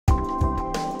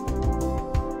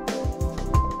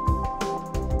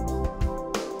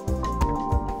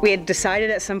We had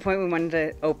decided at some point we wanted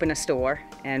to open a store,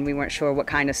 and we weren't sure what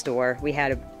kind of store. We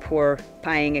had a poor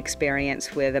buying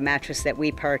experience with a mattress that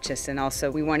we purchased, and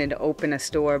also we wanted to open a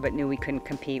store but knew we couldn't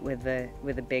compete with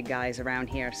the big guys around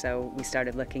here, so we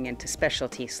started looking into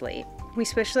specialty sleep. We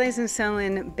specialize in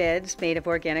selling beds made of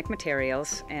organic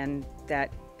materials, and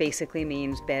that basically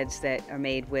means beds that are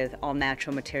made with all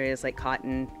natural materials like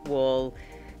cotton, wool,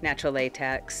 natural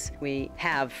latex. We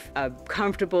have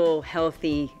comfortable,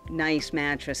 healthy, nice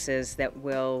mattresses that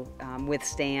will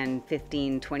withstand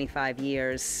 15, 25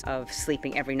 years of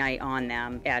sleeping every night on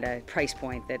them at a price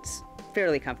point that's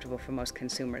fairly comfortable for most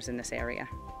consumers in this area.